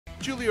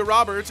Julia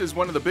Roberts is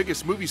one of the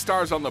biggest movie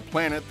stars on the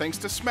planet thanks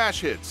to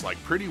smash hits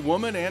like Pretty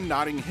Woman and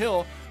Notting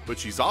Hill, but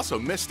she's also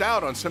missed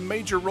out on some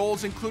major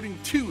roles, including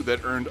two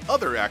that earned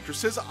other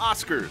actresses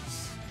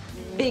Oscars.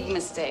 Big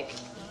mistake.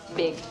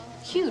 Big.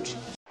 Huge.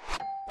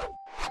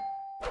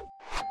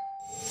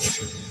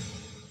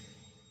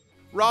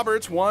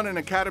 Roberts won an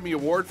Academy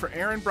Award for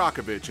Erin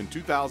Brockovich in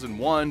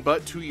 2001,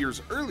 but 2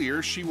 years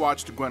earlier she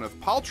watched Gwyneth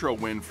Paltrow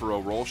win for a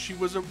role she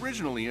was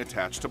originally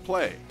attached to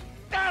play.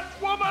 That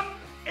woman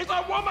is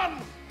a woman!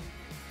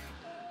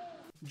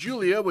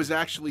 Julia was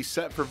actually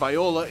set for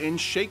Viola in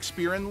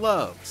Shakespeare in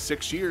Love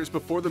 6 years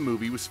before the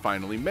movie was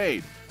finally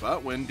made.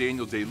 But when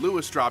Daniel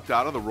Day-Lewis dropped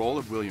out of the role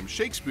of William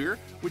Shakespeare,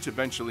 which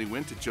eventually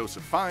went to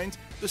Joseph Fiennes,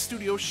 the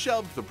studio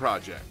shelved the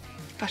project.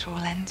 But all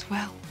ends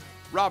well.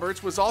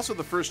 Roberts was also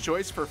the first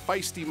choice for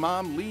feisty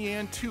mom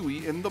Leanne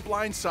Toohey in The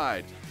Blind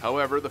Side.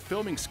 However, the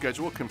filming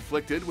schedule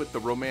conflicted with the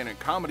romantic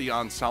comedy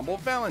ensemble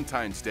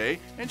Valentine's Day,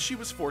 and she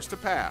was forced to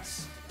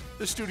pass.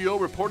 The studio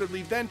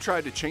reportedly then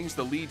tried to change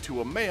the lead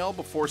to a male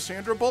before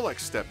Sandra Bullock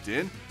stepped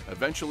in,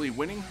 eventually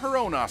winning her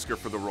own Oscar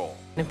for the role.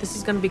 If this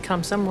is going to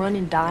become some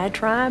running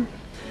diatribe,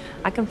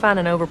 I can find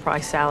an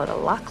overpriced salad a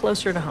lot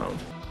closer to home.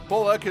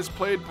 Bullock has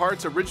played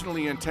parts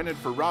originally intended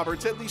for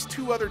Roberts at least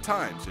 2 other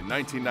times, in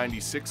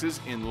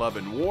 1996's In Love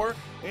and War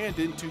and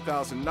in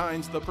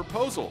 2009's The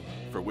Proposal,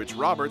 for which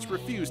Roberts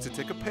refused to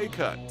take a pay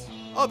cut.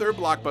 Other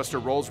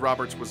blockbuster roles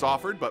Roberts was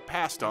offered but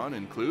passed on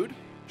include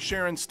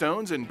Sharon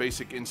Stone's in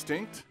Basic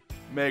Instinct,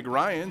 Meg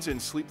Ryan's in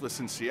Sleepless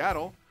in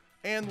Seattle,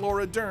 and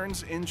Laura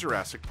Dern's in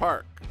Jurassic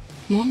Park.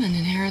 Woman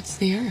inherits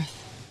the earth.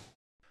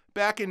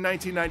 Back in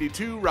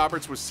 1992,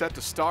 Roberts was set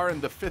to star in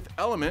The Fifth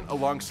Element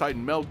alongside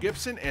Mel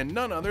Gibson and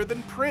none other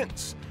than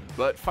Prince.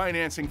 But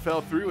financing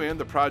fell through and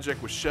the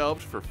project was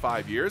shelved for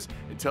 5 years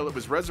until it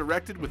was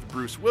resurrected with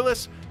Bruce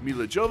Willis,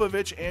 Mila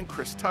Jovovich, and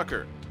Chris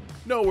Tucker.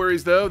 No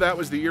worries though, that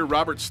was the year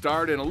Roberts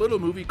starred in a little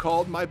movie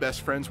called My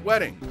Best Friend's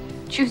Wedding.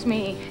 Choose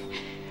me.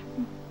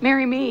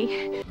 Marry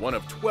me. One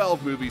of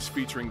 12 movies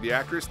featuring the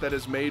actress that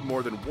has made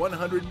more than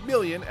 $100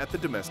 million at the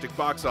domestic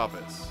box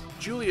office.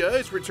 Julia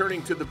is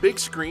returning to the big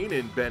screen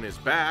in Ben is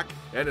Back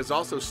and is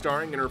also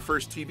starring in her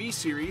first TV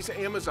series,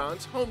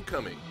 Amazon's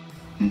Homecoming.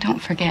 And don't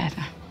forget,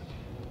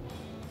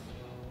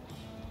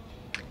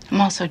 I'm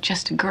also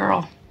just a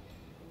girl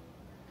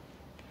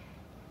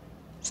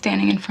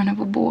standing in front of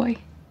a boy,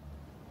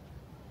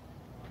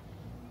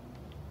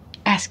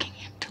 asking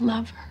him to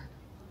love her.